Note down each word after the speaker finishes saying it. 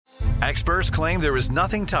Experts claim there is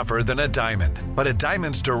nothing tougher than a diamond. But at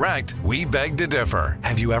Diamonds Direct, we beg to differ.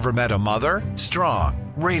 Have you ever met a mother?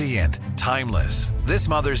 Strong, radiant, timeless. This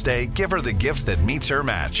Mother's Day, give her the gift that meets her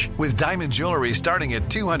match. With diamond jewelry starting at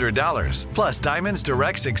 $200. Plus, Diamonds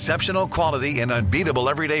Direct's exceptional quality and unbeatable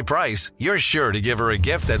everyday price, you're sure to give her a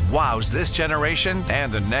gift that wows this generation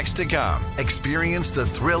and the next to come. Experience the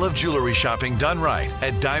thrill of jewelry shopping done right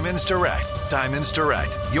at Diamonds Direct. Diamonds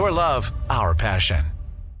Direct. Your love, our passion.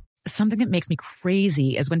 Something that makes me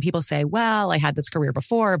crazy is when people say, well, I had this career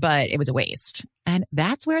before, but it was a waste. And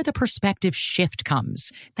that's where the perspective shift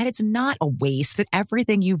comes, that it's not a waste, that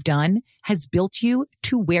everything you've done has built you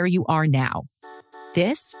to where you are now.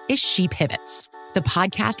 This is She Pivots, the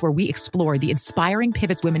podcast where we explore the inspiring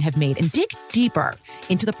pivots women have made and dig deeper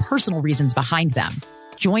into the personal reasons behind them.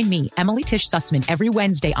 Join me, Emily Tish Sussman, every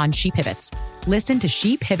Wednesday on She Pivots. Listen to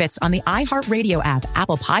She Pivots on the iHeartRadio app,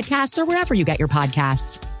 Apple Podcasts, or wherever you get your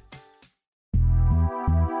podcasts.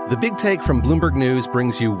 The Big Take from Bloomberg News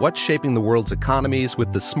brings you what's shaping the world's economies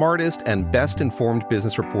with the smartest and best-informed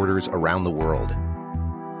business reporters around the world.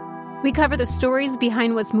 We cover the stories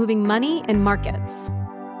behind what's moving money and markets,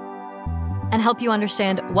 and help you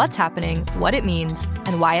understand what's happening, what it means,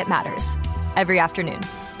 and why it matters every afternoon.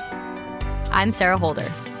 I'm Sarah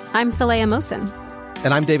Holder. I'm Saleha Mohsin.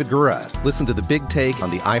 And I'm David Gura. Listen to The Big Take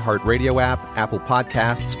on the iHeartRadio app, Apple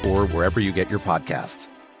Podcasts, or wherever you get your podcasts.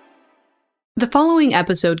 The following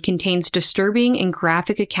episode contains disturbing and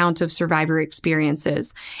graphic accounts of survivor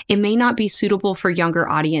experiences. It may not be suitable for younger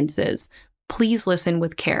audiences. Please listen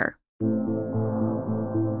with care.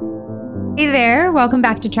 Hey there, welcome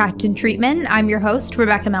back to Tracked in Treatment. I'm your host,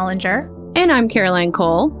 Rebecca Mellinger. And I'm Caroline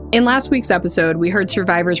Cole. In last week's episode, we heard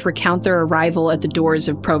survivors recount their arrival at the doors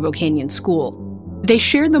of Provo Canyon School. They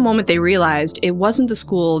shared the moment they realized it wasn't the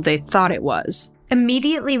school they thought it was.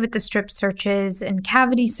 Immediately with the strip searches and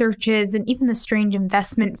cavity searches and even the strange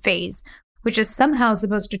investment phase, which is somehow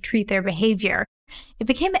supposed to treat their behavior, it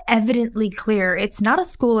became evidently clear it's not a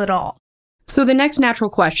school at all. So the next natural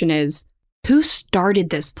question is, who started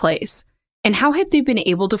this place? And how have they been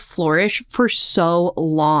able to flourish for so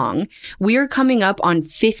long? We are coming up on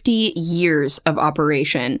 50 years of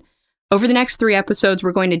operation. Over the next 3 episodes,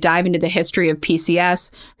 we're going to dive into the history of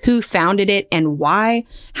PCS, who founded it and why,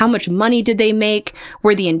 how much money did they make,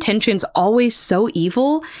 were the intentions always so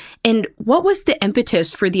evil, and what was the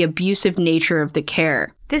impetus for the abusive nature of the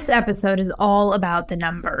care? This episode is all about the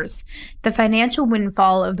numbers. The financial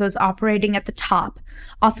windfall of those operating at the top,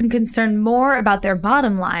 often concerned more about their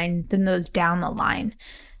bottom line than those down the line.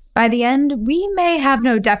 By the end, we may have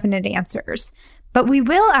no definite answers, but we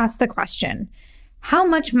will ask the question, how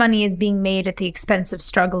much money is being made at the expense of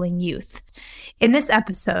struggling youth? In this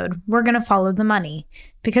episode, we're going to follow the money,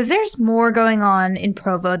 because there's more going on in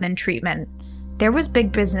Provo than treatment. There was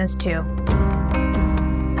big business too.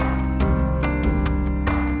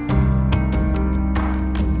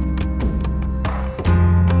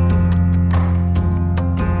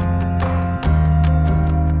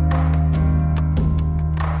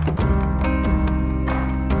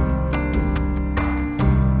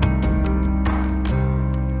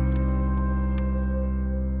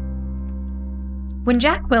 When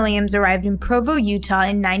Jack Williams arrived in Provo, Utah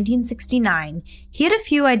in 1969, he had a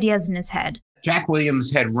few ideas in his head. Jack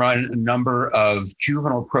Williams had run a number of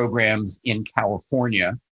juvenile programs in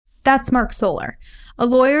California. That's Mark Soler, a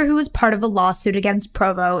lawyer who was part of a lawsuit against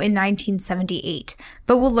Provo in 1978,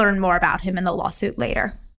 but we'll learn more about him in the lawsuit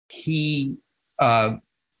later. He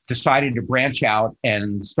decided to branch out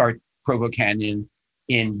and start Provo Canyon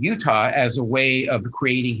in Utah as a way of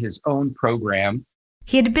creating his own program.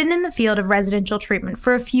 He had been in the field of residential treatment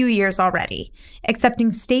for a few years already,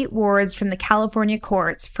 accepting state wards from the California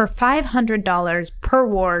courts for $500 per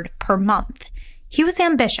ward per month. He was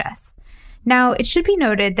ambitious. Now, it should be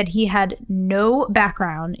noted that he had no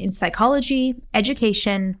background in psychology,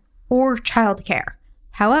 education, or childcare.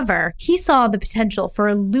 However, he saw the potential for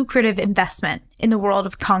a lucrative investment in the world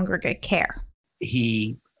of congregate care.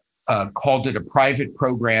 He called it a private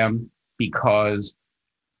program because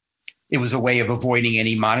it was a way of avoiding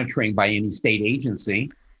any monitoring by any state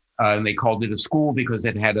agency. And they called it a school because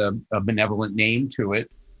it had a benevolent name to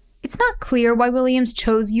it. It's not clear why Williams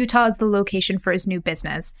chose Utah as the location for his new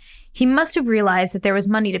business. He must have realized that there was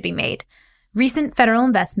money to be made. Recent federal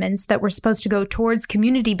investments that were supposed to go towards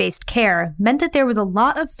community-based care meant that there was a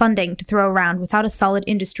lot of funding to throw around without a solid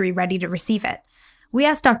industry ready to receive it. We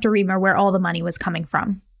asked Dr. Reamer where all the money was coming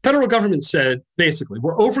from. Federal government said, basically,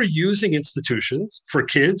 we're overusing institutions for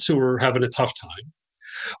kids who are having a tough time.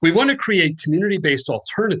 We want to create community-based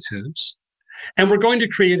alternatives, and we're going to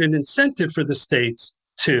create an incentive for the states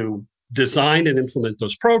to design and implement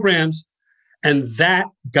those programs. And that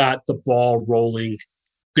got the ball rolling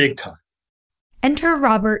big time. Enter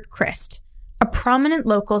Robert Christ, a prominent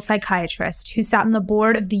local psychiatrist who sat on the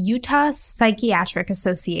board of the Utah Psychiatric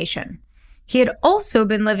Association. He had also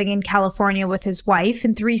been living in California with his wife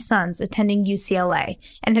and 3 sons attending UCLA,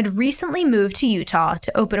 and had recently moved to Utah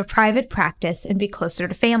to open a private practice and be closer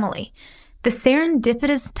to family. The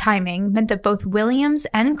serendipitous timing meant that both Williams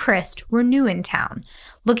and Christ were new in town,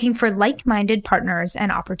 looking for like-minded partners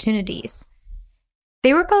and opportunities.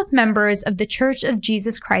 They were both members of the Church of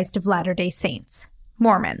Jesus Christ of Latter-day Saints,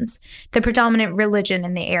 Mormons, the predominant religion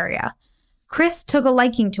in the area. Chris took a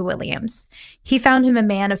liking to Williams. He found him a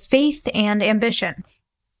man of faith and ambition.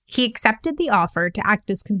 He accepted the offer to act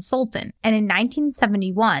as consultant, and in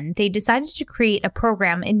 1971, they decided to create a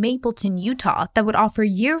program in Mapleton, Utah that would offer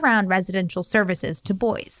year-round residential services to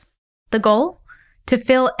boys. The goal? To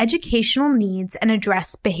fill educational needs and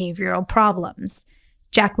address behavioral problems.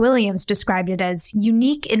 Jack Williams described it as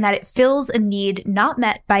unique in that it fills a need not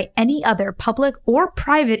met by any other public or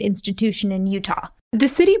private institution in Utah. The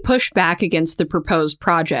city pushed back against the proposed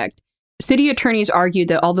project. City attorneys argued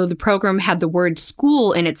that although the program had the word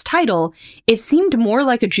school in its title, it seemed more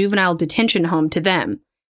like a juvenile detention home to them.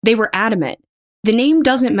 They were adamant. The name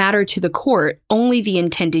doesn't matter to the court, only the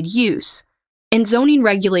intended use. And zoning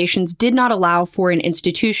regulations did not allow for an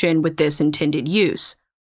institution with this intended use.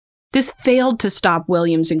 This failed to stop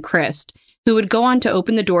Williams and Christ, who would go on to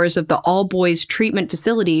open the doors of the all-boys treatment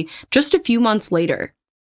facility just a few months later.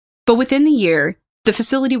 But within the year, the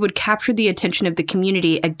facility would capture the attention of the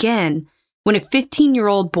community again when a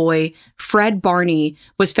 15-year-old boy, Fred Barney,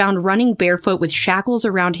 was found running barefoot with shackles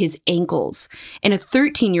around his ankles, and a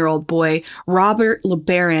 13-year-old boy, Robert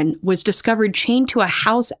LeBaron, was discovered chained to a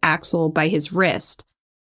house axle by his wrist.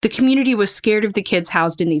 The community was scared of the kids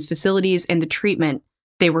housed in these facilities and the treatment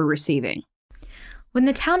they were receiving. When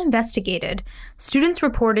the town investigated, students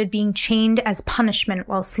reported being chained as punishment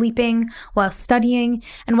while sleeping, while studying,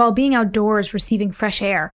 and while being outdoors receiving fresh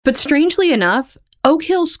air. But strangely enough, Oak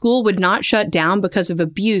Hill School would not shut down because of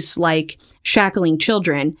abuse like shackling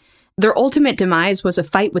children. Their ultimate demise was a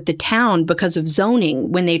fight with the town because of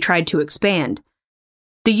zoning when they tried to expand.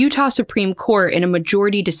 The Utah Supreme Court, in a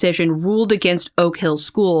majority decision, ruled against Oak Hill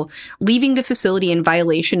School, leaving the facility in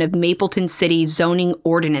violation of Mapleton City zoning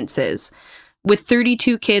ordinances. With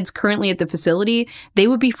 32 kids currently at the facility, they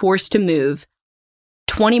would be forced to move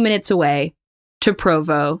 20 minutes away to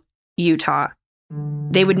Provo, Utah.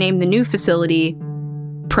 They would name the new facility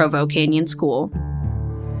Provo Canyon School.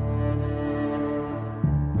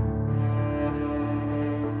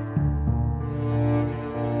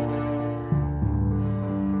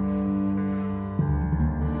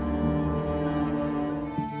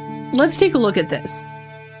 Let's take a look at this.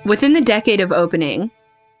 Within the decade of opening,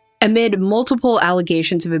 amid multiple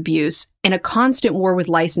allegations of abuse and a constant war with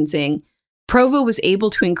licensing, Provo was able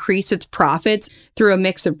to increase its profits through a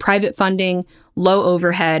mix of private funding, low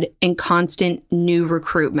overhead, and constant new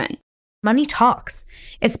recruitment. Money talks,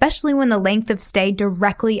 especially when the length of stay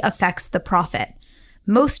directly affects the profit.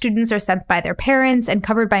 Most students are sent by their parents and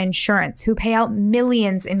covered by insurance, who pay out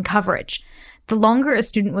millions in coverage. The longer a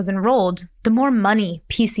student was enrolled, the more money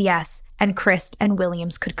PCS and Christ and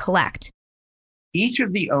Williams could collect. Each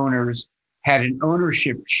of the owners had an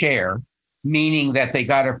ownership share, meaning that they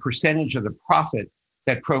got a percentage of the profit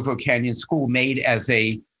that Provo Canyon School made as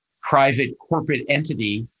a private corporate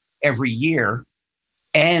entity every year.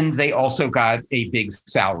 And they also got a big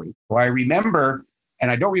salary. So I remember,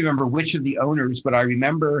 and I don't remember which of the owners, but I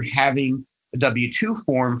remember having a W-2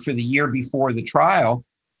 form for the year before the trial,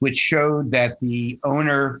 which showed that the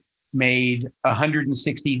owner made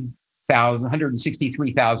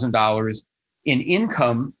 $163,000 in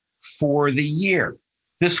income for the year.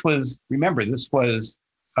 This was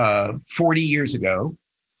 40 years ago.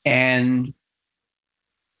 And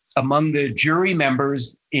among the jury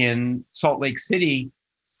members in Salt Lake City,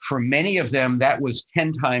 for many of them, that was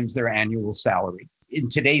 10 times their annual salary. In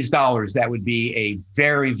today's dollars, that would be a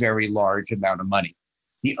very, very large amount of money.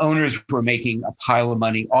 The owners were making a pile of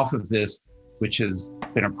money off of this, which has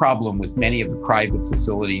been a problem with many of the private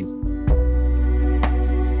facilities.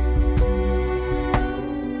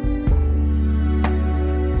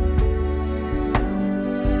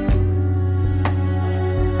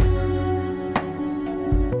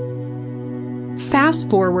 Fast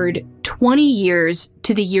forward 20 years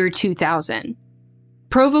to the year 2000.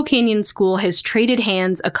 Provo Canyon School has traded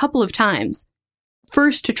hands a couple of times.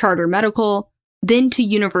 First to Charter Medical, then to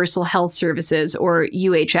Universal Health Services, or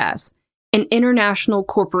UHS. an international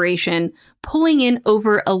corporation pulling in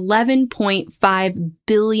over $11.5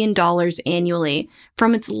 billion annually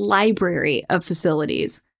from its library of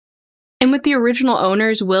facilities. And with the original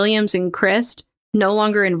owners, Williams and Christ, no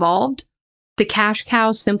longer involved, the cash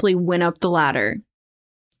cow simply went up the ladder.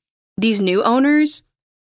 These new owners,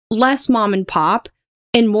 less mom and pop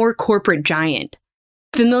and more corporate giant,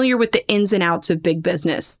 familiar with the ins and outs of big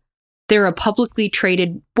business. They're a publicly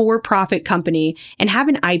traded for-profit company and have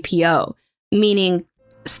an IPO, meaning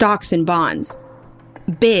stocks and bonds.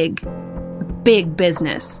 Big, big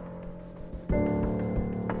business.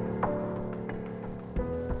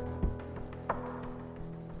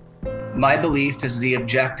 My belief is the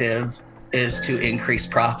objective is to increase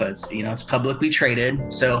profits. It's publicly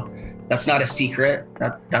traded, so that's not a secret.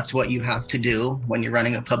 That's what you have to do when you're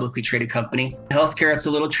running a publicly traded company. Healthcare, it's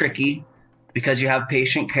a little tricky because you have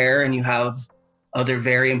patient care and you have other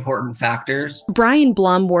very important factors. Brian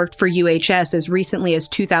Blum worked for UHS as recently as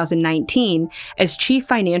 2019 as Chief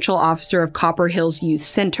Financial Officer of Copper Hills Youth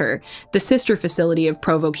Center, the sister facility of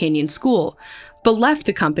Provo Canyon School, but left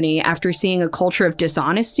the company after seeing a culture of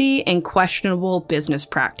dishonesty and questionable business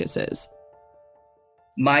practices.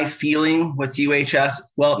 My feeling with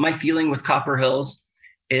my feeling with Copper Hills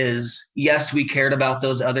is, yes, we cared about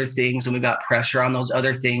those other things and we got pressure on those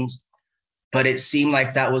other things, but it seemed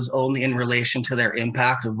like that was only in relation to their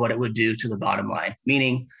impact of what it would do to the bottom line.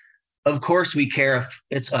 Meaning, of course we care if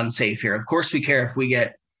it's unsafe here. Of course we care if we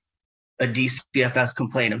get a DCFS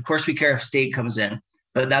complaint. Of course we care if state comes in,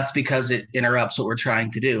 but that's because it interrupts what we're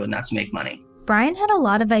trying to do, and that's make money. Brian had a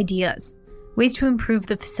lot of ideas, ways to improve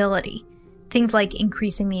the facility. Things like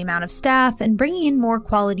increasing the amount of staff and bringing in more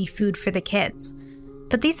quality food for the kids.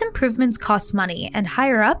 But these improvements cost money, and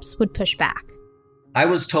higher-ups would push back. I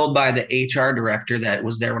was told by the HR director that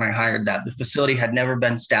was there when I hired that the facility had never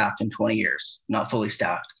been staffed in 20 years, not fully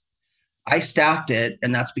staffed. I staffed it,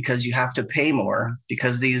 and that's because you have to pay more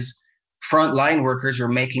because these frontline workers are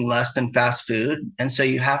making less than fast food, and so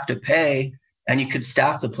you have to pay, and you could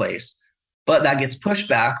staff the place. But that gets pushed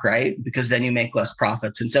back, right? Because then you make less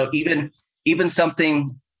profits. And so even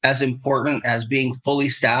something as important as being fully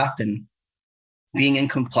staffed and being in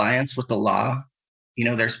compliance with the law,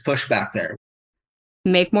 there's pushback there.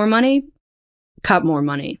 Make more money, cut more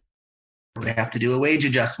money. We have to do a wage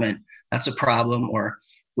adjustment. That's a problem. Or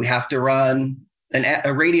we have to run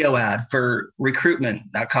a radio ad for recruitment.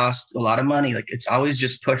 That costs a lot of money. It's always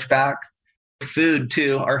just pushback. Food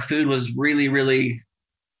too. Our food was really, really,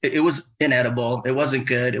 it was inedible. It wasn't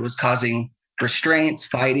good. It was causing restraints,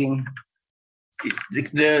 fighting.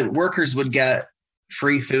 The workers would get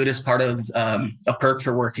free food as part of a perk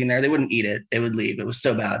for working there. They wouldn't eat it. They would leave. It was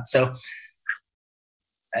so bad. So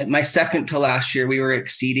at my second to last year, we were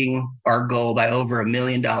exceeding our goal by over $1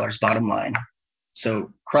 million bottom line.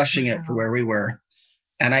 So crushing it for where we were.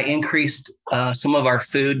 And I increased some of our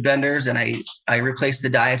food vendors, and I replaced the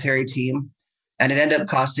dietary team. And it ended up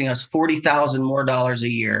costing us $40,000 more a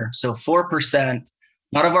year. So 4%,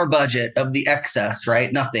 not of our budget, of the excess,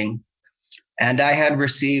 right? Nothing. And I had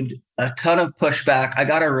received a ton of pushback. I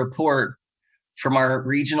got a report from our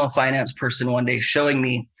regional finance person one day showing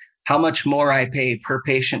me how much more I pay per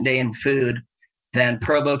patient day in food than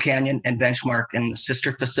Provo Canyon and Benchmark and the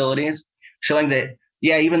sister facilities, showing that,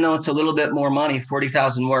 yeah, even though it's a little bit more money,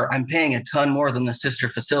 $40,000 more, I'm paying a ton more than the sister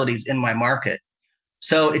facilities in my market.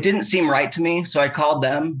 So it didn't seem right to me. So I called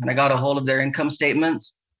them and I got a hold of their income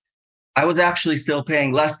statements. I was actually still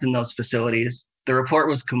paying less than those facilities. The report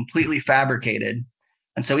was completely fabricated.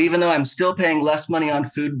 And so even though I'm still paying less money on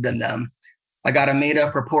food than them, I got a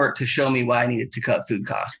made-up report to show me why I needed to cut food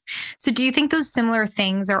costs. So do you think those similar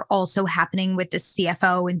things are also happening with the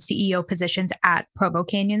CFO and CEO positions at Provo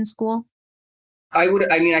Canyon School? I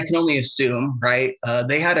can only assume, right?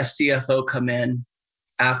 They had a CFO come in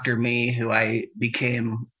after me who I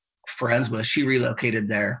became friends with. She relocated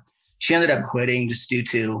there. She ended up quitting just due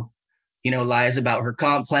to lies about her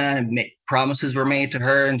comp plan, and promises were made to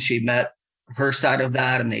her, and she met her side of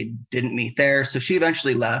that and they didn't meet there. So she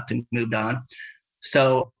eventually left and moved on.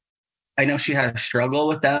 So I know she had a struggle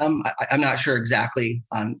with them. I'm not sure exactly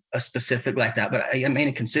on a specific like that, but I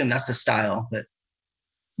mean, consume, that's the style that.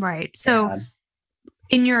 Right. So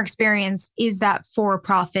in your experience, is that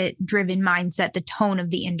for-profit driven mindset the tone of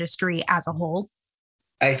the industry as a whole?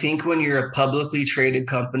 I think when you're a publicly traded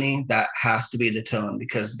company, that has to be the tone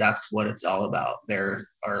because that's what it's all about. There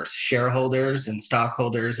are shareholders and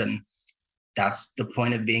stockholders, and that's the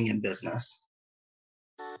point of being in business.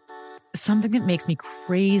 Something that makes me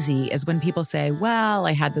crazy is when people say, well,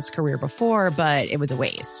 I had this career before, but it was a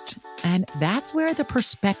waste. And that's where the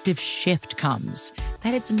perspective shift comes,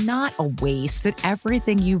 that it's not a waste, that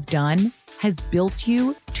everything you've done, has built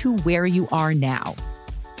you to where you are now.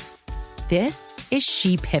 This is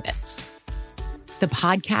She Pivots, the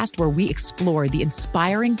podcast where we explore the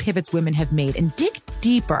inspiring pivots women have made and dig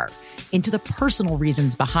deeper into the personal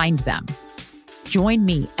reasons behind them. Join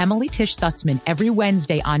me, Emily Tish Sussman, every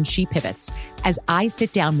Wednesday on She Pivots as I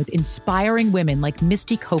sit down with inspiring women like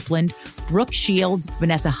Misty Copeland, Brooke Shields,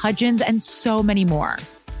 Vanessa Hudgens, and so many more.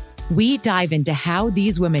 We dive into how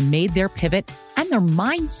these women made their pivot and their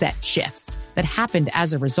mindset shifts that happened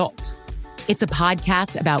as a result. It's a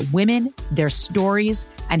podcast about women, their stories,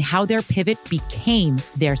 and how their pivot became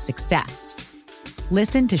their success.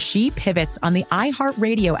 Listen to She Pivots on the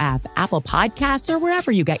iHeartRadio app, Apple Podcasts, or wherever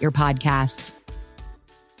you get your podcasts.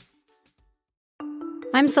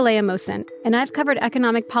 I'm Saleha Mohsen, and I've covered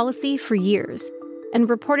economic policy for years and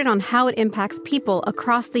reported on how it impacts people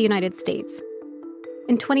across the United States.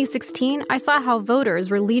 In 2016, I saw how voters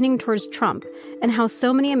were leaning towards Trump and how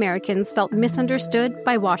so many Americans felt misunderstood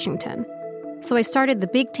by Washington. So I started the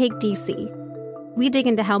Big Take DC. We dig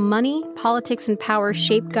into how money, politics, and power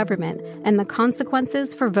shape government and the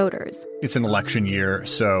consequences for voters. It's an election year,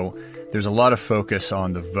 so there's a lot of focus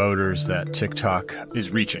on the voters that TikTok is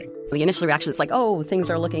reaching. The initial reaction is like, oh, things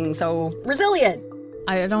are looking so resilient.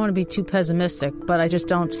 I don't want to be too pessimistic, but I just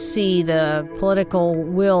don't see the political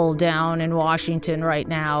will down in Washington right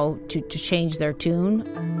now to change their tune.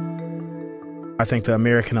 I think the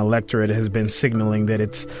American electorate has been signaling that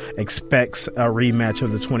it expects a rematch of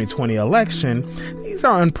the 2020 election. These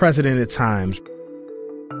are unprecedented times.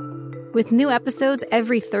 With new episodes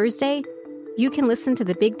every Thursday, you can listen to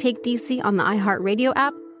the Big Take DC on the iHeartRadio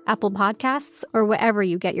app, Apple Podcasts, or wherever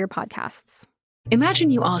you get your podcasts. Imagine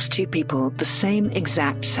you ask two people the same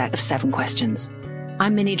exact set of 7 questions.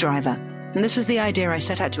 I'm Minnie Driver, and this was the idea I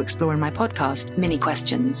set out to explore in my podcast, Mini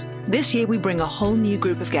Questions. This year, we bring a whole new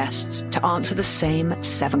group of guests to answer the same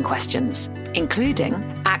 7 questions, including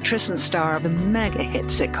actress and star of the mega hit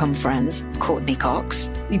sitcom Friends, Courtney Cox.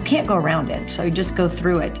 You can't go around it, so you just go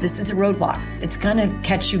through it. This is a roadblock. It's going to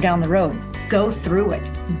catch you down the road. Go through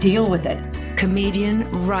it. Deal with it. Comedian,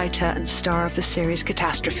 writer, and star of the series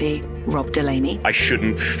Catastrophe, Rob Delaney. I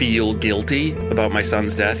shouldn't feel guilty about my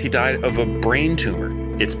son's death. He died of a brain tumor.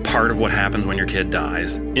 It's part of what happens when your kid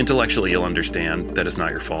dies. Intellectually, you'll understand that it's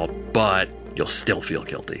not your fault, but you'll still feel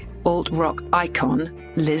guilty. Alt-rock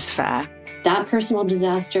icon, Liz Phair. That personal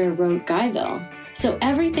disaster wrote Guyville. So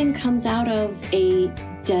everything comes out of a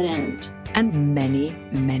dead end. And many,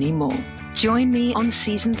 many more. Join me on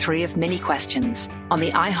Season 3 of Mini Questions on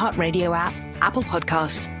the iHeartRadio app, Apple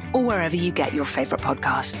Podcasts, or wherever you get your favorite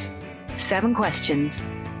podcasts. 7 questions,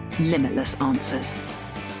 limitless answers.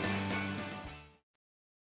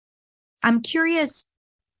 I'm curious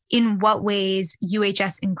in what ways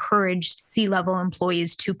UHS encouraged C-level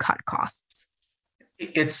employees to cut costs.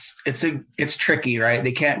 It's tricky, right?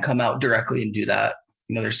 They can't come out directly and do that.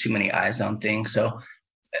 There's too many eyes on things. So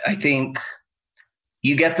I think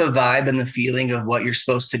you get the vibe and the feeling of what you're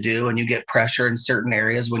supposed to do, and you get pressure in certain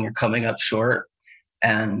areas when you're coming up short.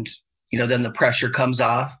 And, then the pressure comes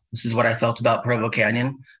off. This is what I felt about Provo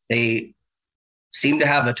Canyon. They seem to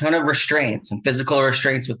have a ton of restraints and physical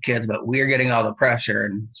restraints with kids, but we're getting all the pressure,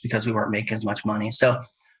 and it's because we weren't making as much money. So,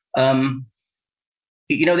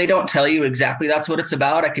 they don't tell you exactly that's what it's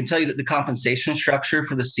about. I can tell you that the compensation structure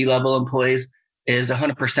for the C-level employees is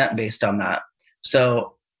 100% based on that.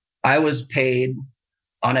 So I was paid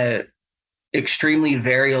on a extremely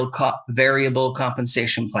variable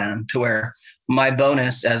compensation plan to where my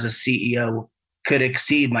bonus as a CEO could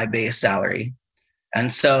exceed my base salary.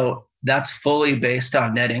 And so that's fully based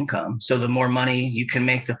on net income. So the more money you can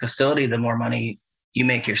make the facility, the more money you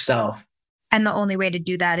make yourself. And the only way to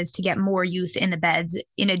do that is to get more youth in the beds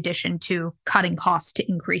in addition to cutting costs to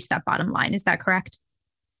increase that bottom line. Is that correct?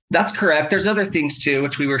 That's correct. There's other things too,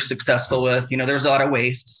 which we were successful with. There's a lot of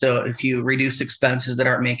waste. So if you reduce expenses that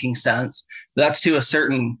aren't making sense, that's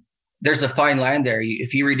there's a fine line there.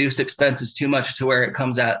 If you reduce expenses too much to where it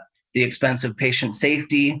comes at the expense of patient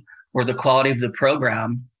safety or the quality of the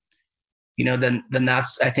program, then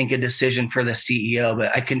that's, I think, a decision for the CEO.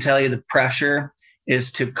 But I can tell you the pressure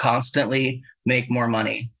is to constantly make more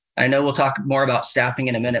money. I know we'll talk more about staffing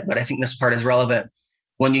in a minute, but I think this part is relevant.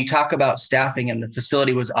 When you talk about staffing and the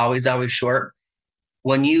facility was always short,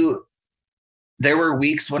 there were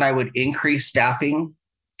weeks when I would increase staffing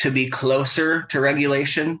to be closer to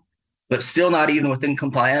regulation, but still not even within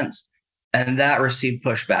compliance. And that received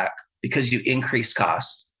pushback because you increase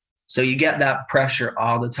costs. So you get that pressure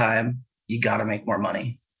all the time. You got to make more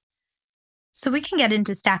money. So we can get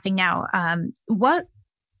into staffing now. What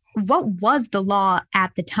was the law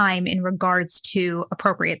at the time in regards to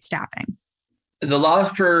appropriate staffing? The law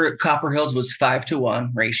for Copper Hills was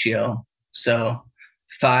 5-to-1 ratio. So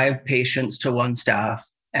 5 patients to 1 staff,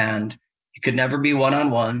 and it could never be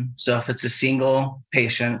one-on-one. So if it's a single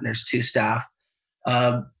patient, there's 2 staff.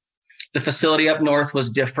 The facility up north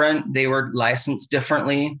was different. They were licensed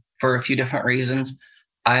differently for a few different reasons.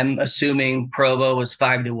 I'm assuming Provo was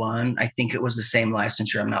 5-to-1. I think it was the same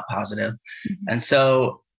licensure. I'm not positive. Mm-hmm. And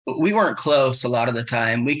so we weren't close a lot of the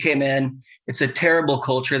time. We came in, it's a terrible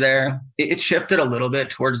culture there. It shifted a little bit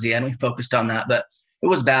towards the end. We focused on that, but it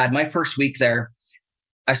was bad. My first week there,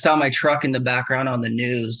 I saw my truck in the background on the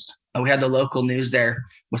news. We had the local news there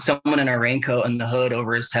with someone in a raincoat and the hood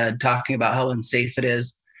over his head talking about how unsafe it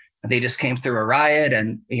is. They just came through a riot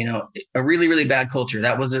and, a really, really bad culture.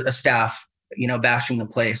 That was a staff, bashing the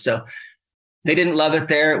place. So they didn't love it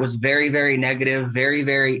there. It was very, very negative, very,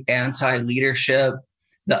 very anti-leadership.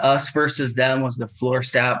 The us versus them was the floor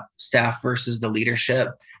staff versus the leadership.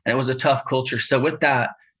 And it was a tough culture. So with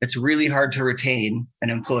that, it's really hard to retain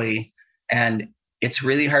an employee. And it's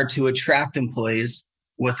really hard to attract employees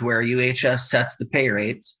with where UHS sets the pay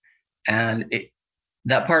rates. And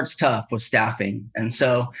that part's tough with staffing. And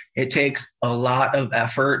so it takes a lot of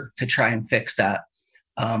effort to try and fix that.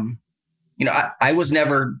 I was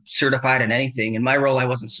never certified in anything. In my role, I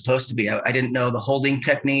wasn't supposed to be. I didn't know the holding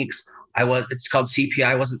techniques. It's called CPI.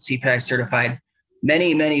 I wasn't CPI certified.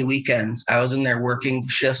 Many, many weekends, I was in there working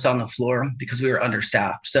shifts on the floor because we were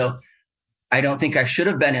understaffed. So I don't think I should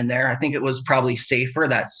have been in there. I think it was probably safer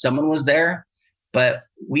that someone was there. But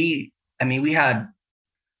we had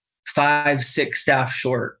 5-6 staff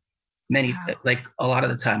short, like a lot of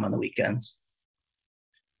the time on the weekends.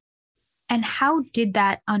 And how did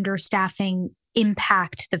that understaffing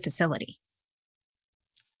impact the facility?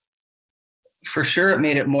 For sure, it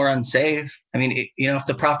made it more unsafe. If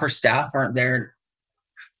the proper staff aren't there,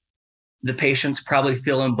 the patients probably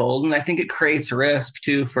feel emboldened. I think it creates risk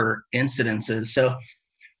too for incidences. So,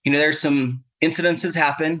 there's some incidences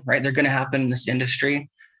happen, right? They're going to happen in this industry.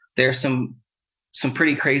 There's some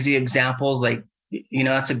pretty crazy examples, like,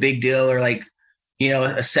 that's a big deal, or like,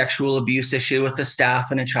 a sexual abuse issue with a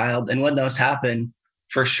staff and a child. And when those happen,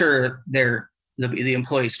 for sure, the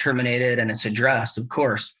employee's terminated and it's addressed, of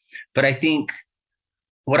course. But I think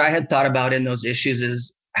what I had thought about in those issues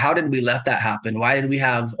is, how did we let that happen? Why did we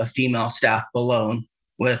have a female staff alone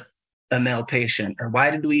with a male patient? Or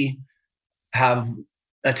why did we have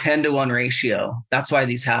a 10-to-1 ratio? That's why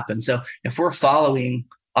these happen. So if we're following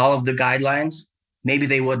all of the guidelines, maybe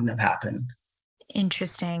they wouldn't have happened.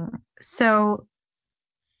 Interesting. So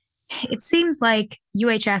it seems like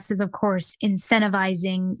UHS is, of course,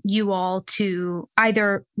 incentivizing you all to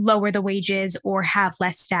either lower the wages or have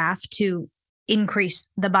less staff to increase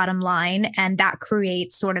the bottom line. And that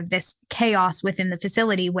creates sort of this chaos within the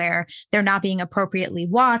facility where they're not being appropriately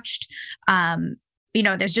watched.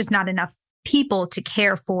 There's just not enough people to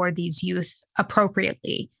care for these youth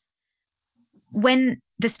appropriately. When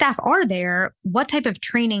the staff are there, what type of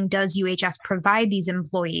training does UHS provide these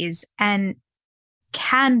employees? And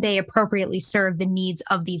can they appropriately serve the needs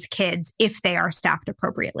of these kids if they are staffed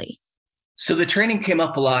appropriately? So the training came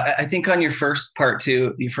up a lot. I think on your first part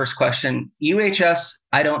too, your first question, UHS,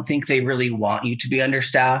 I don't think they really want you to be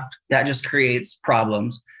understaffed. That just creates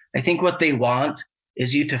problems. I think what they want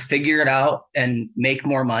is you to figure it out and make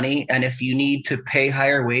more money. And if you need to pay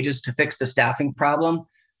higher wages to fix the staffing problem,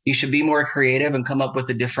 you should be more creative and come up with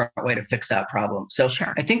a different way to fix that problem. So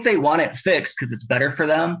sure. I think they want it fixed because it's better for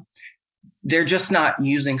them. They're just not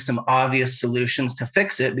using some obvious solutions to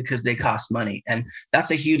fix it because they cost money. And that's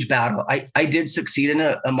a huge battle. I did succeed in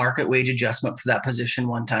a market wage adjustment for that position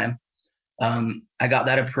one time. I got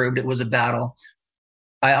that approved. It was a battle.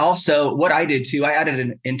 What I did too, I added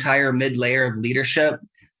an entire mid-layer of leadership.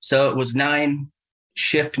 So it was 9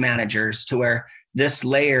 shift managers to where this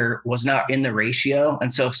layer was not in the ratio.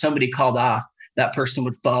 And so if somebody called off, that person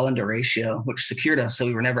would fall into ratio, which secured us. So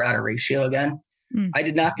we were never out of ratio again. I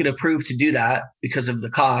did not get approved to do that because of the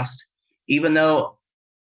cost, even though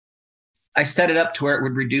I set it up to where it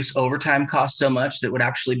would reduce overtime costs so much that it would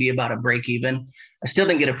actually be about a break even. I still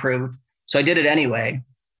didn't get approved. So I did it anyway.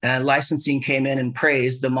 And licensing came in and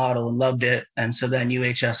praised the model and loved it. And so then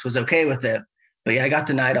UHS was okay with it. But yeah, I got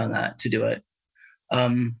denied on that to do it.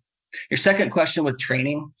 Your second question with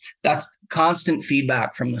training, that's constant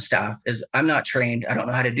feedback from the staff is, I'm not trained. I don't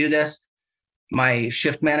know how to do this. My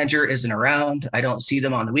shift manager isn't around. I don't see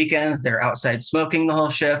them on the weekends. They're outside smoking the whole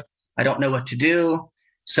shift. I don't know what to do.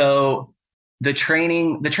 So the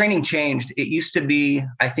training changed. It used to be,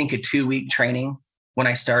 I think, a 2-week training when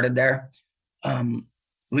I started there.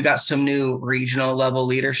 We got some new regional level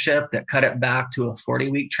leadership that cut it back to a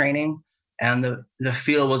 40-week training. And the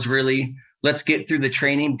feel was really, let's get through the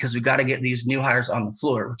training because we've got to get these new hires on the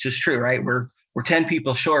floor, which is true, right? We're 10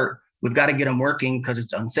 people short. We've got to get them working because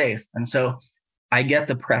it's unsafe. And so I get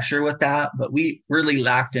the pressure with that, but we really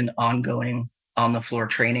lacked an ongoing on the floor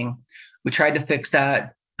training. We tried to fix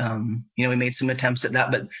that. We made some attempts at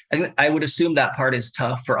that, but I would assume that part is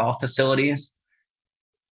tough for all facilities.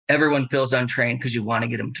 Everyone feels untrained because you want to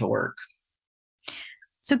get them to work.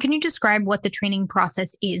 So can you describe what the training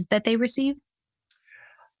process is that they receive?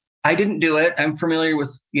 I didn't do it. I'm familiar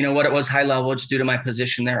with, what it was high level just due to my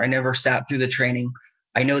position there. I never sat through the training.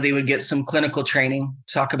 I know they would get some clinical training,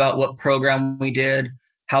 talk about what program we did,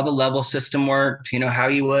 how the level system worked, how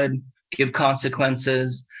you would give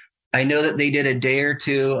consequences. I know that they did a day or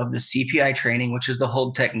two of the CPI training, which is the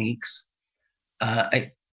hold techniques.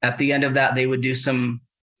 At the end of that, they would do some,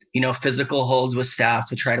 physical holds with staff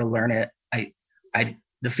to try to learn it.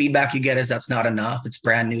 The feedback you get is that's not enough. It's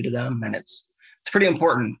brand new to them, and it's pretty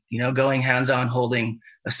important, going hands-on, holding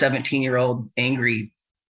a 17-year-old angry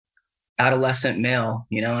adolescent male,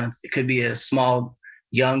 and it could be a small,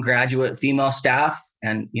 young graduate female staff.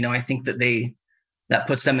 And, I think that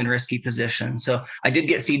puts them in risky positions. So I did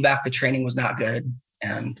get feedback. The training was not good,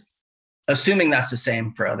 and assuming that's the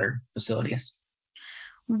same for other facilities.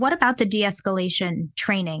 What about the de-escalation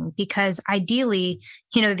training? Because ideally,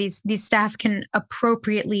 these staff can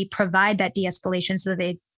appropriately provide that de-escalation so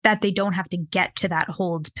that they don't have to get to that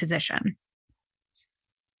hold position.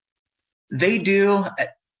 They do.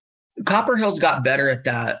 Copper Hills got better at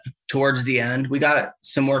that towards the end. We got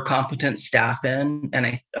some more competent staff in,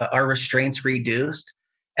 and our restraints reduced.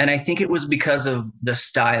 And I think it was because of the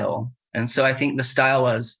style. And so I think the style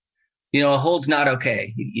was, a hold's not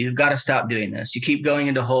okay. You've got to stop doing this. You keep going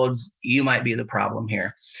into holds, you might be the problem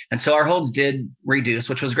here. And so our holds did reduce,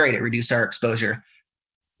 which was great. It reduced our exposure.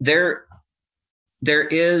 There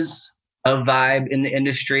is a vibe in the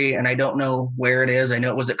industry, and I don't know where it is. I know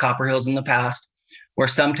it was at Copper Hills in the past, where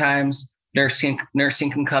sometimes nursing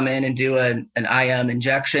can come in and do an IM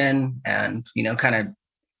injection and, kind of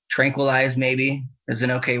tranquilize, maybe is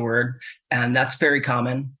an okay word. And that's very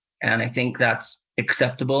common. And I think that's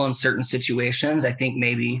acceptable in certain situations. I think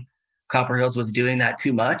maybe Copper Hills was doing that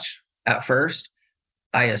too much at first.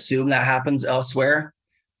 I assume that happens elsewhere.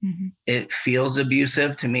 Mm-hmm. It feels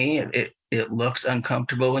abusive to me. It looks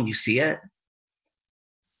uncomfortable when you see it.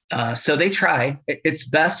 So they try. It's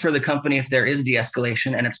best for the company if there is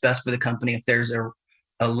de-escalation, and it's best for the company if there's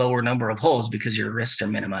a lower number of holds because your risks are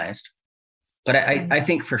minimized. But I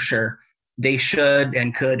think for sure they should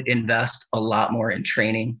and could invest a lot more in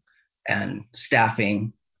training and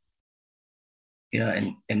staffing,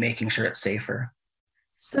 and making sure it's safer.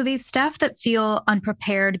 So these staff that feel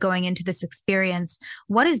unprepared going into this experience,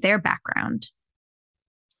 what is their background?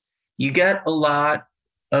 You get a lot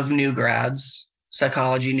of new grads,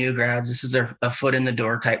 psychology new grads. This is a foot in the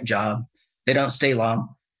door type job. They don't stay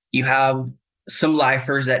long. You have some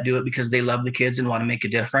lifers that do it because they love the kids and want to make a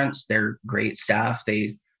difference. They're great staff.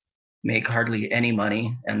 They make hardly any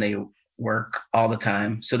money and they work all the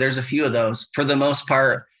time. So there's a few of those. For the most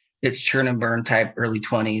part, it's churn and burn type, early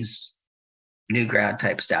 20s, new grad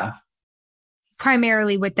type staff.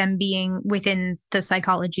 Primarily with them being within the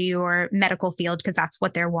psychology or medical field because that's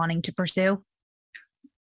what they're wanting to pursue?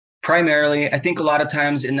 Primarily. I think a lot of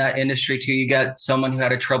times in that industry too, you got someone who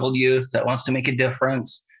had a troubled youth that wants to make a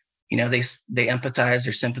difference. They empathize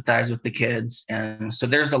or sympathize with the kids. And so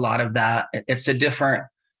there's a lot of that. It's a different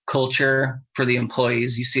culture for the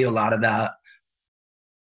employees. You see a lot of that.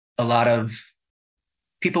 A lot of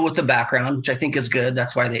people with the background, which I think is good.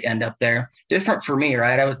 That's why they end up there. Different for me,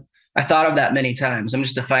 right? I thought of that many times. I'm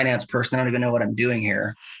just a finance person. I don't even know what I'm doing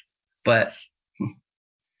here. But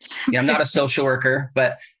I'm not a social worker.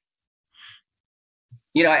 But,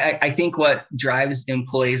 I think what drives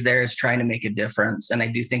employees there is trying to make a difference. And I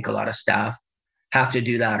do think a lot of staff have to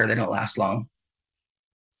do that or they don't last long.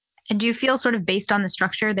 And do you feel sort of based on the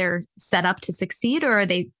structure, they're set up to succeed, or are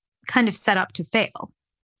they kind of set up to fail?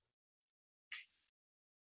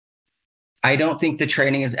 I don't think the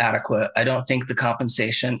training is adequate. I don't think the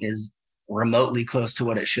compensation is remotely close to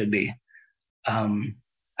what it should be.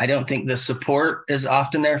 I don't think the support is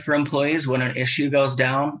often there for employees when an issue goes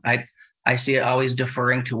down. I see it always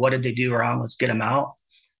deferring to what did they do wrong? Let's get them out.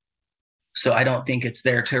 So I don't think it's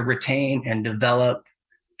there to retain and develop.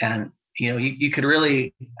 And, you could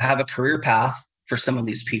really have a career path for some of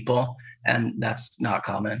these people, and that's not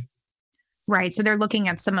common. Right. So they're looking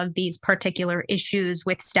at some of these particular issues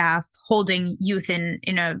with staff holding youth in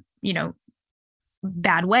a,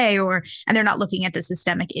 bad way, and they're not looking at the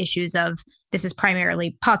systemic issues of this is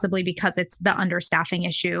primarily possibly because it's the understaffing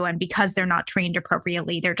issue, and because they're not trained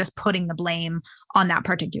appropriately, they're just putting the blame on that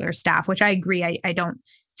particular staff, which I agree. I don't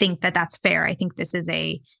think that that's fair. I think this is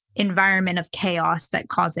a environment of chaos that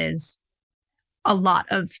causes a lot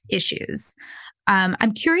of issues.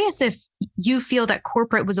 I'm curious if you feel that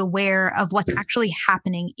corporate was aware of what's actually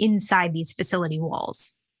happening inside these facility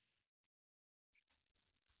walls.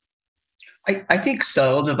 I think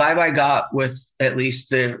so. The vibe I got with at least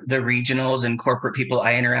the regionals and corporate people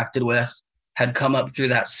I interacted with had come up through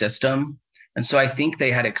that system. And so I think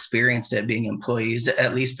they had experienced it being employees,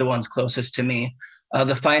 at least the ones closest to me.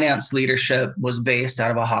 The finance leadership was based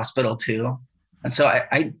out of a hospital too. And so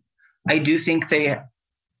I do think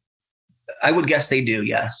I would guess they do,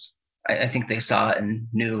 yes. I think they saw it and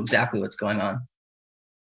knew exactly what's going on.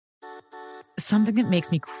 Something that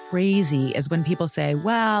makes me crazy is when people say,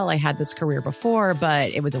 well, I had this career before,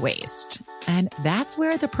 but it was a waste. And that's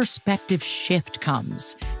where the perspective shift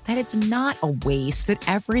comes, that it's not a waste, that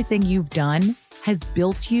everything you've done has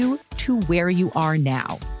built you to where you are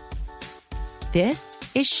now. This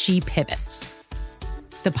is She Pivots,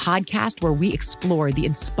 the podcast where we explore the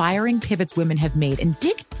inspiring pivots women have made and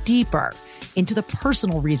dig deeper into the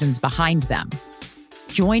personal reasons behind them.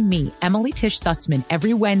 Join me, Emily Tish Sussman,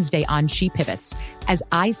 every Wednesday on She Pivots as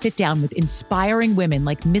I sit down with inspiring women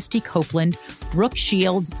like Misty Copeland, Brooke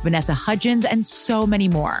Shields, Vanessa Hudgens, and so many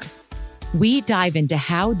more. We dive into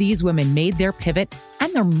how these women made their pivot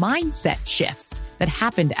and their mindset shifts that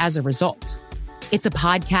happened as a result. It's a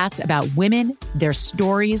podcast about women, their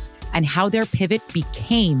stories, and how their pivot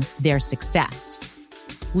became their success.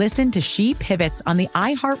 Listen to She Pivots on the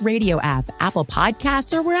iHeartRadio app, Apple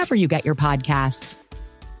Podcasts, or wherever you get your podcasts.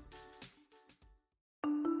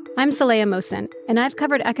 I'm Saleha Mohsen, and I've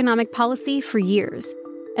covered economic policy for years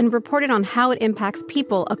and reported on how it impacts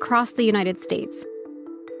people across the United States.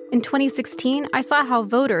 In 2016, I saw how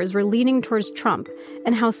voters were leaning towards Trump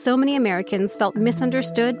and how so many Americans felt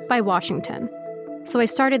misunderstood by Washington. So I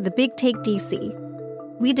started the Big Take DC.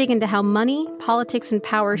 We dig into how money, politics, and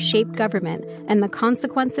power shape government and the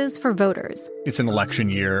consequences for voters. It's an election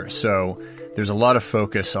year, so there's a lot of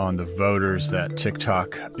focus on the voters that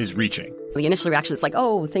TikTok is reaching. The initial reaction is like,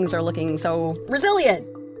 oh, things are looking so resilient.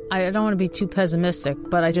 I don't want to be too pessimistic,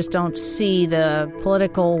 but I just don't see the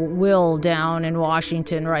political will down in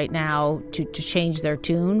Washington right now to change their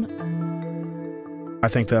tune. I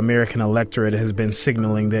think the American electorate has been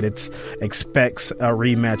signaling that it expects a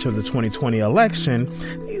rematch of the 2020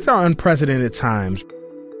 election. These are unprecedented times.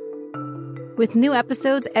 With new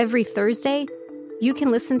episodes every Thursday, you can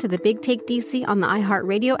listen to the Big Take DC on the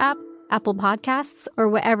iHeartRadio app, Apple Podcasts, or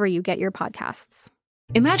wherever you get your podcasts.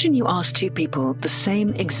 Imagine you ask two people the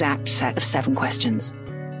same exact set of 7 questions.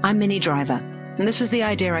 I'm Minnie Driver, and this was the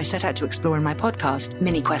idea I set out to explore in my podcast,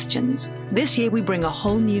 Mini Questions. This year, we bring a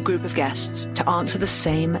whole new group of guests to answer the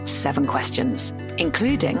same 7 questions,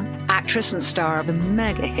 including actress and star of the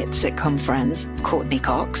mega-hit sitcom Friends, Courtney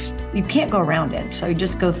Cox. You can't go around it, so you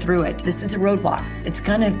just go through it. This is a roadblock. It's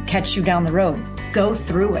going to catch you down the road. Go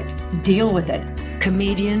through it. Deal with it.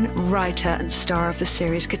 Comedian, writer, and star of the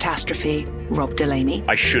series Catastrophe, Rob Delaney.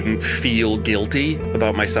 I shouldn't feel guilty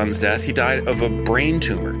about my son's death. He died of a brain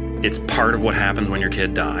tumor. It's part of what happens when your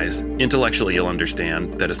kid dies. Intellectually, you'll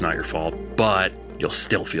understand that it's not your fault, but you'll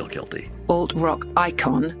still feel guilty. Alt-rock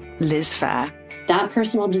icon, Liz Phair. That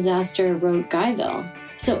personal disaster wrote Guyville.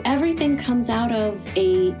 So everything comes out of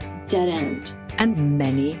a dead end. And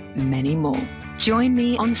many, many more. Join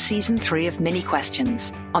me on Season 3 of Mini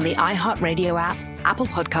Questions on the iHeartRadio app, Apple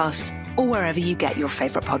Podcasts, or wherever you get your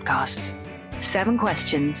favorite podcasts. 7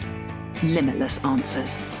 questions, limitless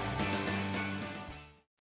answers.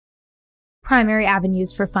 Primary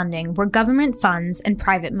avenues for funding were government funds and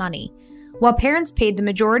private money. While parents paid the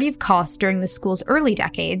majority of costs during the school's early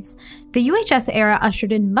decades, the UHS era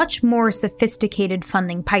ushered in much more sophisticated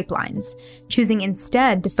funding pipelines, choosing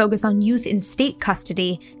instead to focus on youth in state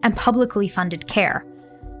custody and publicly funded care.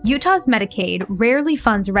 Utah's Medicaid rarely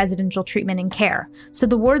funds residential treatment and care, so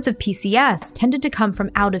the wards of PCS tended to come from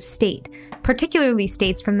out of state, particularly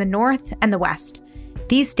states from the North and the West.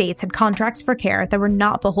 These states had contracts for care that were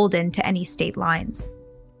not beholden to any state lines.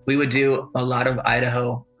 We would do a lot of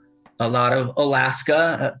Idaho, a lot of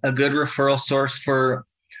Alaska. A good referral source for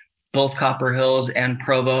both Copper Hills and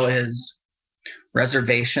Provo is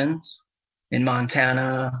reservations in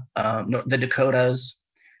Montana, the Dakotas.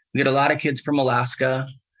 We get a lot of kids from Alaska.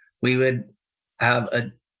 We would have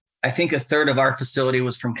I think a third of our facility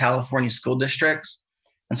was from California school districts.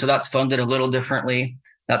 And so that's funded a little differently.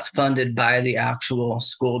 That's funded by the actual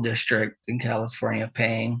school district in California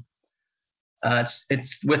paying.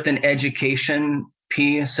 It's with an education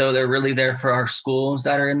piece, so they're really there for our schools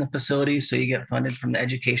that are in the facility. So you get funded from the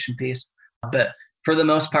education piece, but for the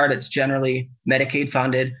most part, it's generally Medicaid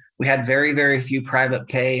funded. We had very, very few private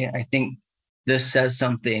pay. I think this says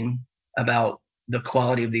something about the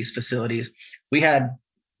quality of these facilities. We had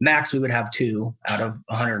max, we would have 2 out of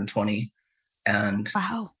 120, and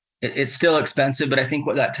wow, it's still expensive. But I think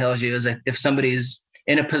what that tells you is if somebody's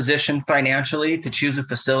in a position financially to choose a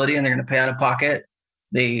facility and they're going to pay out of pocket,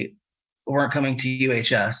 they weren't coming to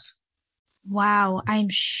UHS. Wow, I'm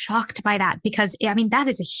shocked by that because, I mean, that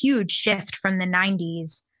is a huge shift from the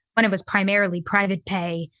 90s when it was primarily private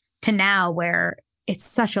pay to now where it's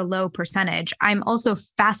such a low percentage. I'm also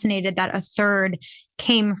fascinated that a third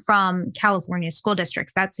came from California school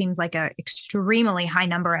districts. That seems like an extremely high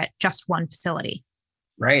number at just one facility.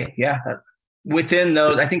 Right. Yeah. Within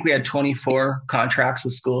those, I think we had 24 contracts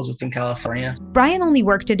with schools within California. Brian only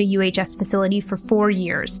worked at a UHS facility for 4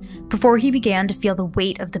 years before he began to feel the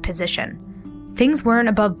weight of the position. Things weren't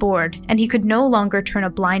above board, and he could no longer turn a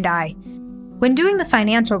blind eye. When doing the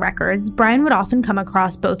financial records, Brian would often come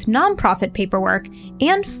across both nonprofit paperwork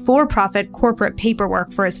and for-profit corporate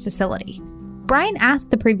paperwork for his facility. Brian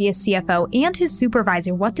asked the previous CFO and his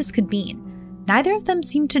supervisor what this could mean. Neither of them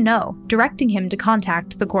seemed to know, directing him to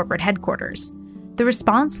contact the corporate headquarters. The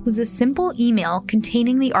response was a simple email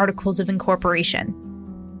containing the articles of incorporation.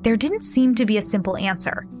 There didn't seem to be a simple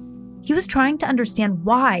answer. He was trying to understand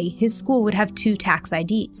why his school would have 2 tax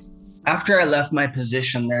IDs. After I left my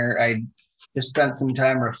position there, I just spent some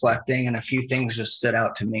time reflecting, and a few things just stood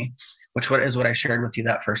out to me, which is what I shared with you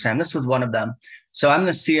that first time. This was one of them. So I'm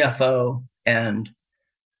the CFO and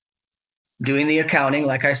doing the accounting,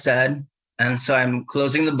 like I said. And so I'm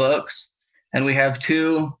closing the books, and we have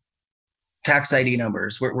 2 tax ID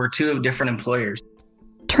numbers. We're 2 different employers.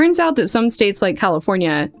 Turns out that some states like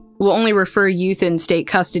California will only refer youth in state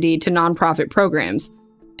custody to nonprofit programs.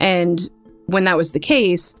 And when that was the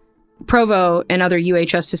case, Provo and other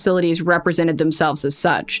UHS facilities represented themselves as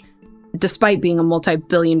such, despite being a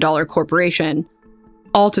multi-billion-dollar corporation,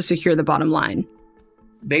 all to secure the bottom line.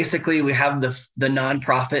 Basically, we have the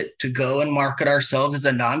nonprofit to go and market ourselves as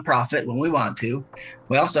a nonprofit when we want to.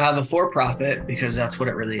 We also have a for-profit because that's what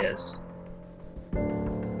it really is.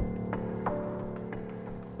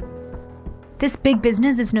 This big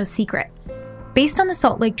business is no secret. Based on the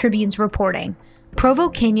Salt Lake Tribune's reporting, Provo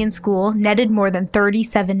Canyon School netted more than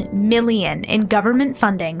 $37 million in government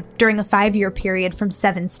funding during a 5-year period from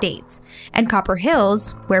 7 states, and Copper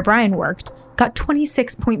Hills, where Brian worked, got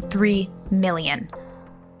 $26.3 million.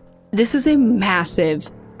 This is a massive,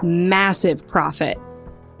 massive profit.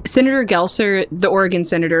 Senator Gelser, the Oregon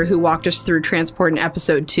senator who walked us through transport in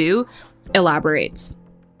episode 2, elaborates.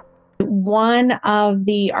 One of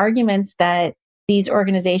the arguments that these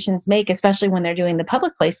organizations make, especially when they're doing the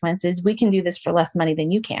public placements, is we can do this for less money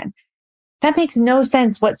than you can. That makes no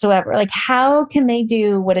sense whatsoever. Like, how can they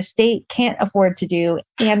do what a state can't afford to do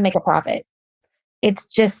and make a profit? It's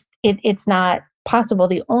just, it's not possible.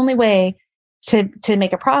 The only way to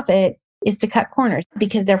make a profit is to cut corners.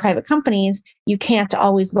 Because they're private companies, you can't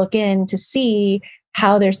always look in to see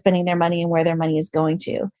how they're spending their money and where their money is going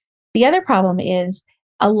to. The other problem is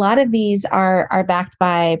a lot of these are backed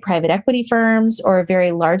by private equity firms or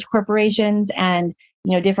very large corporations, and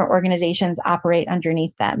different organizations operate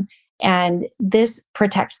underneath them. And this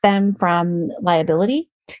protects them from liability.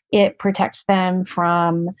 It protects them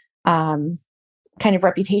from kind of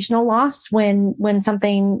reputational loss when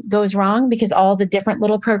something goes wrong, because all the different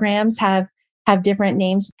little programs have different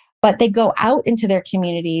names. But they go out into their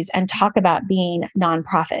communities and talk about being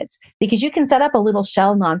nonprofits, because you can set up a little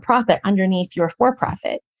shell nonprofit underneath your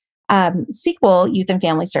for-profit. Sequel Youth and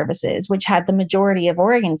Family Services, which had the majority of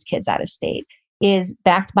Oregon's kids out of state, is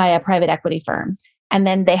backed by a private equity firm. And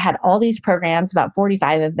then they had all these programs, about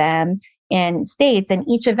 45 of them in states, and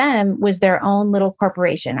each of them was their own little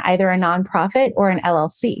corporation, either a nonprofit or an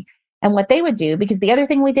LLC. And what they would do, because the other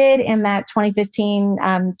thing we did in that 2015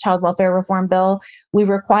 child welfare reform bill, we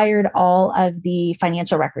required all of the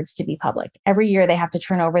financial records to be public. Every year they have to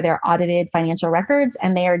turn over their audited financial records,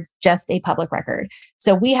 and they are just a public record.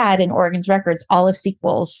 So we had in Oregon's records all of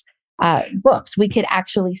Sequel's books. We could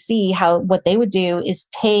actually see what they would do is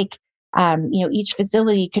take, each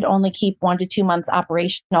facility could only keep 1 to 2 months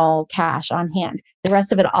operational cash on hand. The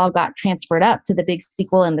rest of it all got transferred up to the big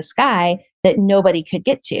Sequel in the sky that nobody could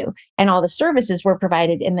get to. And all the services were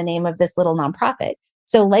provided in the name of this little nonprofit.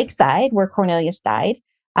 So Lakeside, where Cornelius died,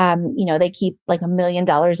 they keep like $1 million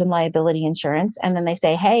in liability insurance. And then they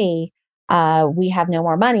say, hey, we have no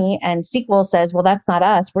more money. And SQL says, well, that's not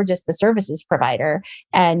us. We're just the services provider.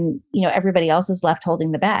 And, everybody else is left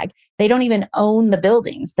holding the bag. They don't even own the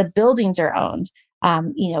buildings. The buildings are owned,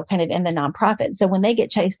 kind of in the nonprofit. So when they get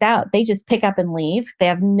chased out, they just pick up and leave. They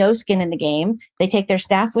have no skin in the game. They take their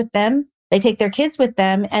staff with them. They take their kids with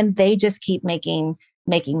them, and they just keep making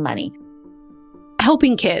money.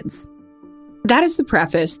 Helping kids. That is the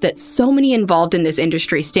preface that so many involved in this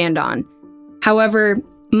industry stand on. However,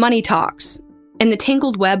 money talks, and the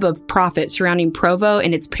tangled web of profit surrounding Provo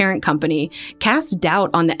and its parent company casts doubt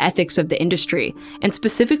on the ethics of the industry, and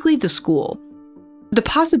specifically the school. The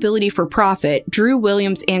possibility for profit drew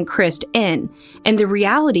Williams and Christ in, and the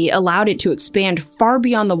reality allowed it to expand far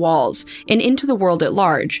beyond the walls and into the world at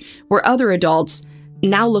large, where other adults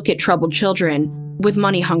now look at troubled children with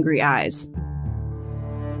money-hungry eyes.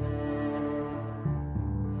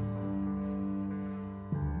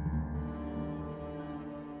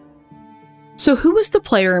 So who was the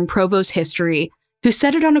player in Provo's history who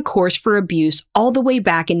set it on a course for abuse all the way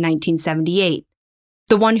back in 1978?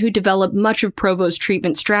 The one who developed much of Provo's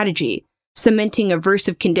treatment strategy, cementing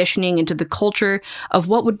aversive conditioning into the culture of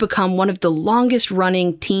what would become one of the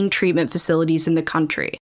longest-running teen treatment facilities in the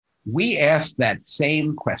country. We asked that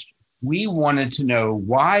same question. We wanted to know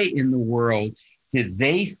why in the world did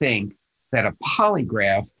they think that a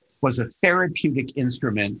polygraph was a therapeutic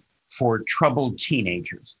instrument for troubled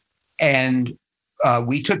teenagers. And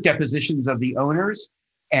we took depositions of the owners,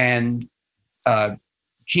 and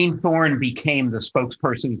Gene Thorne became the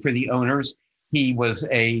spokesperson for the owners. He was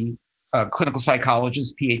a clinical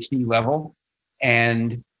psychologist, PhD level,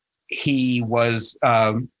 and he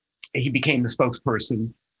became the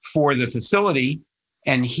spokesperson for the facility.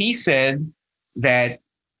 And he said that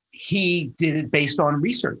he did it based on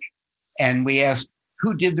research. And we asked,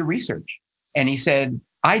 who did the research? And he said,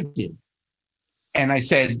 I did. And I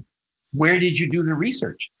said, where did you do the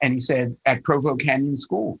research? And he said, at Provo Canyon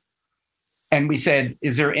School. And we said,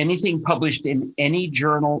 is there anything published in any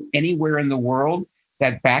journal anywhere in the world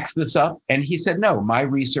that backs this up? And he said, no, my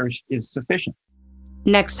research is sufficient.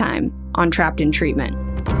 Next time on Trapped in Treatment.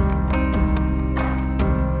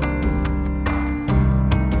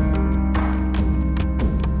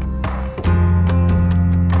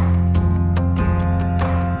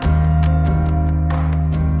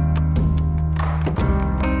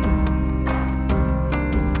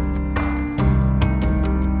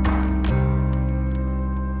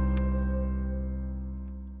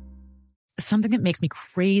 Something that makes me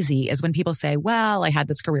crazy is when people say, well, I had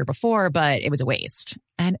this career before, but it was a waste.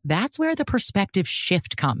 And that's where the perspective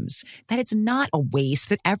shift comes, that it's not a waste,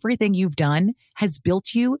 that everything you've done has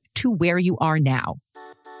built you to where you are now.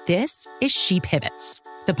 This is She Pivots,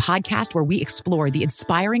 the podcast where we explore the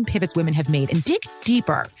inspiring pivots women have made and dig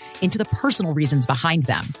deeper into the personal reasons behind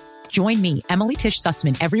them. Join me, Emily Tish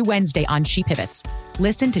Sussman, every Wednesday on She Pivots.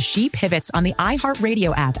 Listen to She Pivots on the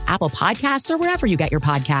iHeartRadio app, Apple Podcasts, or wherever you get your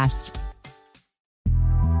podcasts.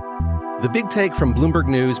 The Big Take from Bloomberg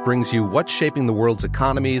News brings you what's shaping the world's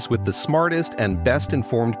economies with the smartest and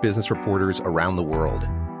best-informed business reporters around the world.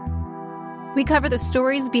 We cover the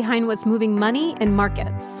stories behind what's moving money and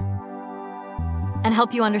markets, and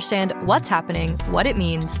help you understand what's happening, what it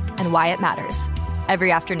means, and why it matters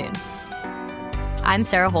every afternoon. I'm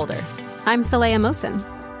Sarah Holder. I'm Saleha Mohsin.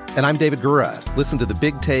 And I'm David Gura. Listen to The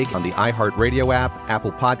Big Take on the iHeartRadio app,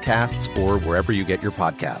 Apple Podcasts, or wherever you get your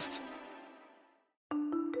podcasts.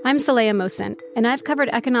 I'm Saleha Mohsin, and I've covered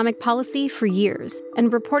economic policy for years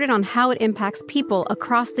and reported on how it impacts people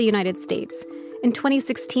across the United States. In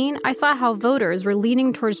 2016, I saw how voters were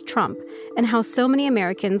leaning towards Trump and how so many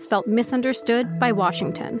Americans felt misunderstood by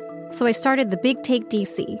Washington. So I started The Big Take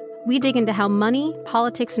DC. We dig into how money,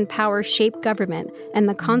 politics, and power shape government and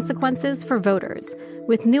the consequences for voters.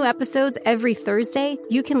 With new episodes every Thursday,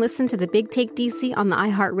 you can listen to The Big Take DC on the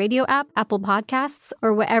iHeartRadio app, Apple Podcasts,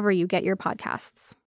 or wherever you get your podcasts.